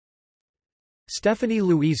Stephanie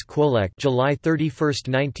Louise Kwolek (July 31,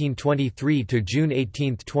 1923 to June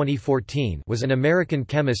 18, 2014) was an American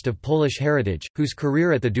chemist of Polish heritage, whose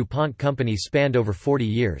career at the DuPont company spanned over 40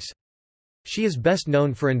 years. She is best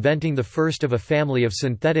known for inventing the first of a family of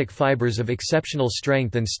synthetic fibers of exceptional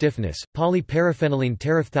strength and stiffness, polyparaphenylene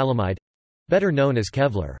terephthalamide, better known as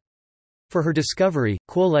Kevlar. For her discovery,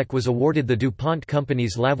 Kwolek was awarded the DuPont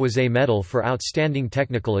company's Lavoisier Medal for outstanding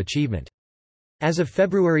technical achievement. As of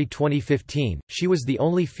February 2015, she was the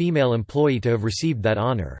only female employee to have received that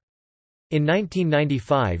honor. In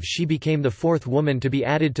 1995, she became the fourth woman to be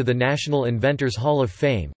added to the National Inventors Hall of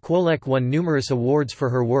Fame. Kwolek won numerous awards for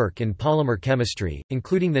her work in polymer chemistry,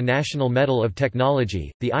 including the National Medal of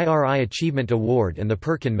Technology, the IRI Achievement Award, and the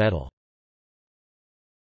Perkin Medal.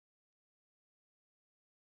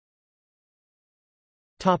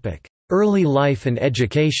 Topic: Early life and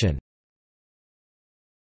education.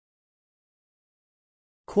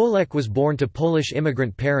 Kwolek was born to Polish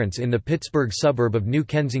immigrant parents in the Pittsburgh suburb of New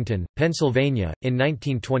Kensington, Pennsylvania, in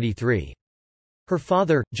 1923. Her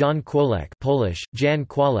father, John Kwolek (Polish: Jan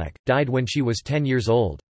Kwolek), died when she was 10 years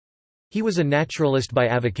old. He was a naturalist by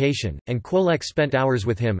avocation, and Kwolek spent hours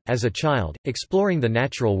with him, as a child, exploring the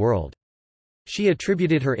natural world. She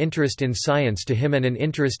attributed her interest in science to him and an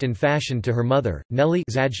interest in fashion to her mother, Nellie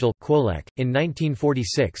Zajdel Kwolek. In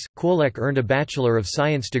 1946, Kwolek earned a Bachelor of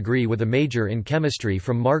Science degree with a major in chemistry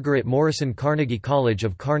from Margaret Morrison Carnegie College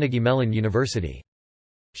of Carnegie Mellon University.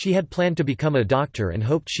 She had planned to become a doctor and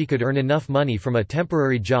hoped she could earn enough money from a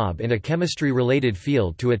temporary job in a chemistry-related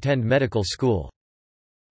field to attend medical school.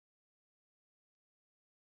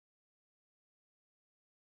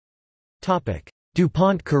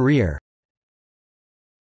 DuPont career.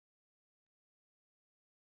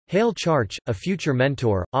 Hale Charch, a future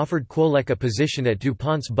mentor, offered Kwolek a position at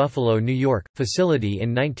DuPont's Buffalo, New York, facility in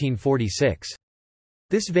 1946.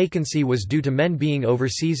 This vacancy was due to men being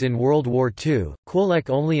overseas in World War II. Kwolek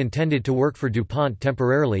only intended to work for DuPont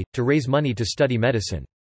temporarily, to raise money to study medicine.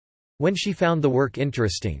 When she found the work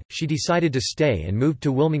interesting, she decided to stay and moved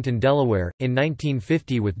to Wilmington, Delaware, in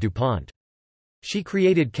 1950 with DuPont. She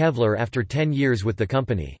created Kevlar after 10 years with the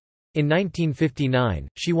company. In 1959,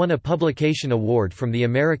 she won a publication award from the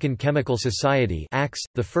American Chemical Society (ACS),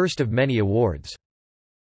 the first of many awards.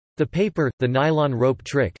 The paper, The Nylon Rope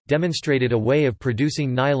Trick, demonstrated a way of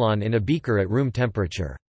producing nylon in a beaker at room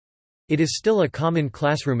temperature. It is still a common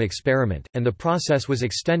classroom experiment, and the process was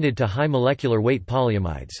extended to high molecular weight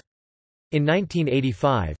polyamides. In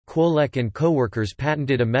 1985, Kwolek and co-workers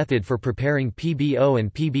patented a method for preparing PBO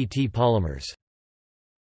and PBT polymers.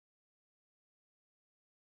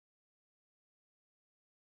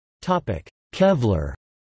 Kevlar.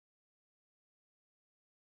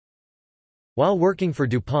 While working for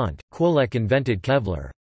DuPont, Kwolek invented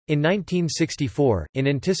Kevlar. In 1964, in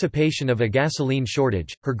anticipation of a gasoline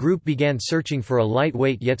shortage, her group began searching for a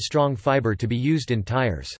lightweight yet strong fiber to be used in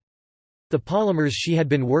tires. The polymers she had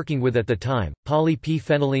been working with at the time,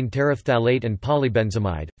 poly-p-phenylene terephthalate and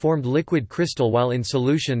polybenzamide, formed liquid crystal while in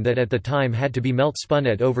solution that at the time had to be melt-spun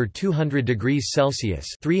at over 200 degrees Celsius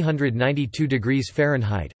 (392 degrees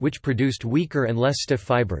Fahrenheit), which produced weaker and less stiff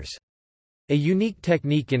fibers. A unique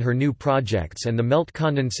technique in her new projects and the melt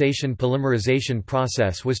condensation polymerization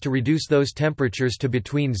process was to reduce those temperatures to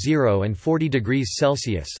between 0 and 40 degrees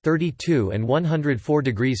Celsius (32 and 104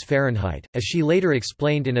 degrees Fahrenheit), as she later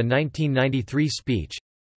explained in a 1993 speech.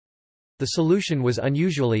 The solution was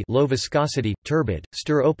unusually low viscosity, turbid,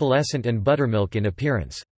 stir-opalescent and buttermilk in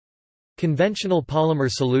appearance. Conventional polymer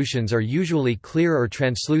solutions are usually clear or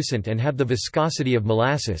translucent and have the viscosity of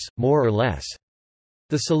molasses, more or less.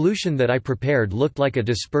 The solution that I prepared looked like a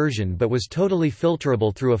dispersion but was totally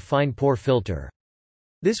filterable through a fine pore filter.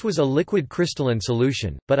 This was a liquid crystalline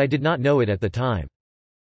solution, but I did not know it at the time.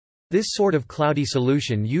 This sort of cloudy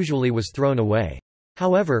solution usually was thrown away.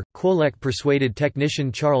 However, Kwolek persuaded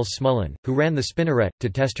technician Charles Smullen, who ran the spinneret, to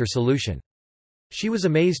test her solution. She was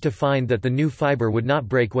amazed to find that the new fiber would not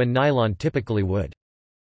break when nylon typically would.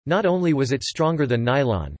 Not only was it stronger than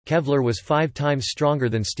nylon, Kevlar was 5 times stronger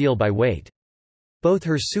than steel by weight. Both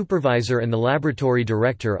her supervisor and the laboratory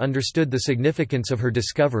director understood the significance of her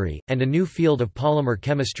discovery, and a new field of polymer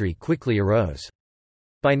chemistry quickly arose.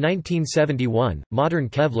 By 1971, modern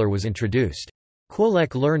Kevlar was introduced.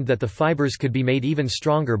 Kwolek learned that the fibers could be made even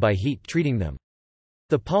stronger by heat treating them.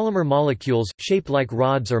 The polymer molecules, shaped like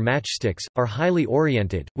rods or matchsticks, are highly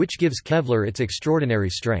oriented, which gives Kevlar its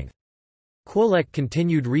extraordinary strength. Kwolek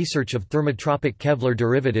continued research of thermotropic Kevlar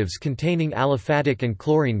derivatives containing aliphatic and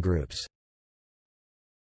chlorine groups.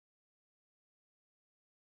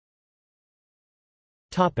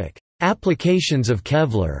 Applications of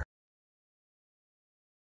Kevlar.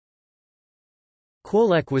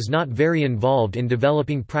 Kwolek was not very involved in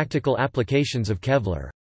developing practical applications of Kevlar.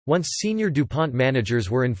 Once senior DuPont managers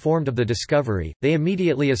were informed of the discovery, they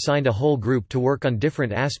immediately assigned a whole group to work on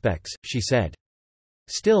different aspects, she said.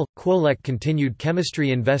 Still, Kwolek continued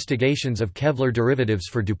chemistry investigations of Kevlar derivatives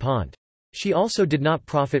for DuPont. She also did not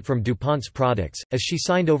profit from DuPont's products, as she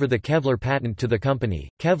signed over the Kevlar patent to the company.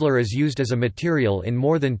 Kevlar is used as a material in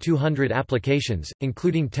more than 200 applications,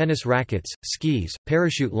 including tennis rackets, skis,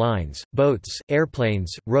 parachute lines, boats,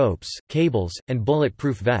 airplanes, ropes, cables, and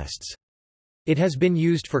bulletproof vests. It has been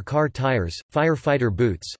used for car tires, firefighter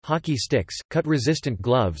boots, hockey sticks, cut-resistant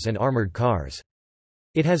gloves and armored cars.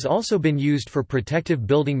 It has also been used for protective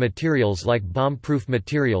building materials like bomb-proof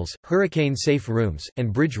materials, hurricane-safe rooms,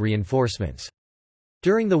 and bridge reinforcements.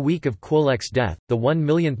 During the week of Kwolek's death, the 1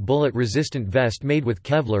 millionth bullet-resistant vest made with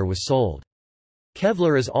Kevlar was sold.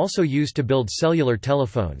 Kevlar is also used to build cellular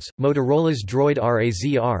telephones. Motorola's Droid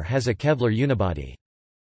RAZR has a Kevlar unibody.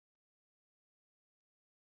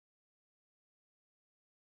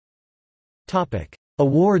 Topic: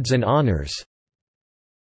 Awards and honors.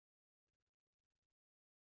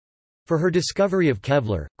 For her discovery of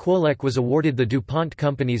Kevlar, Kwolek was awarded the DuPont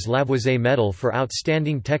Company's Lavoisier Medal for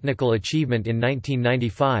Outstanding Technical Achievement in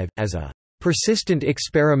 1995, as a persistent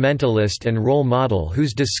experimentalist and role model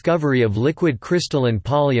whose discovery of liquid crystalline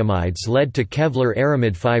polyamides led to Kevlar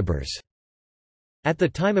aramid fibers. At the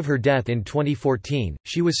time of her death in 2014,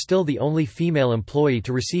 she was still the only female employee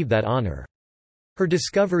to receive that honor. Her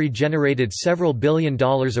discovery generated several $1 billion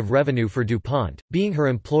of revenue for DuPont, being her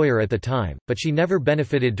employer at the time, but she never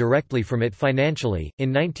benefited directly from it financially.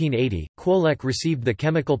 In 1980, Kwolek received the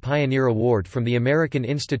Chemical Pioneer Award from the American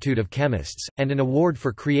Institute of Chemists, and an award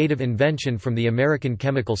for creative invention from the American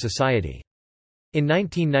Chemical Society. In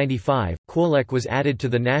 1995, Kwolek was added to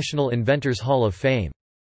the National Inventors Hall of Fame.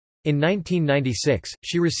 In 1996,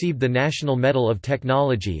 she received the National Medal of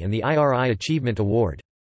Technology and the IRI Achievement Award.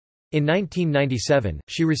 In 1997,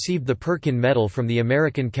 she received the Perkin Medal from the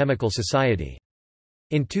American Chemical Society.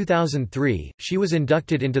 In 2003, she was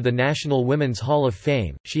inducted into the National Women's Hall of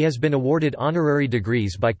Fame. She has been awarded honorary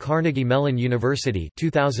degrees by Carnegie Mellon University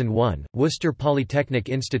 2001, Worcester Polytechnic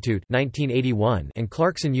Institute 1981, and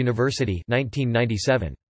Clarkson University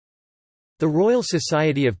 1997. The Royal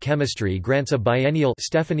Society of Chemistry grants a biennial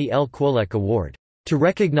Stephanie L. Kwolek Award to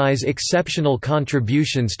recognize exceptional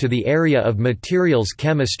contributions to the area of materials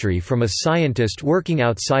chemistry from a scientist working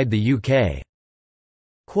outside the UK.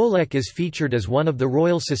 Kwolek is featured as one of the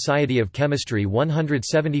Royal Society of Chemistry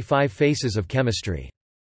 175 Faces of Chemistry.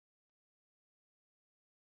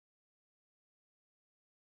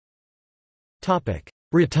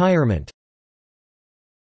 Retirement.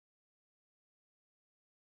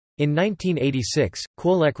 In 1986,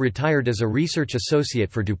 Kwolek retired as a research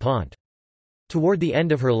associate for DuPont. Toward the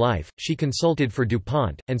end of her life, she consulted for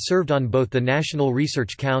DuPont, and served on both the National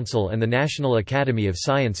Research Council and the National Academy of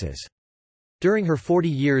Sciences. During her 40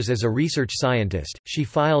 years as a research scientist, she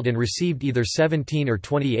filed and received either 17 or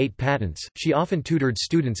 28 patents. She often tutored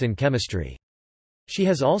students in chemistry. She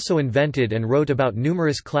has also invented and wrote about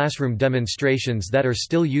numerous classroom demonstrations that are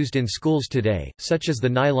still used in schools today, such as the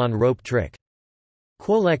nylon rope trick.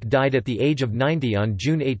 Kwolek died at the age of 90 on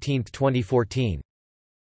June 18, 2014.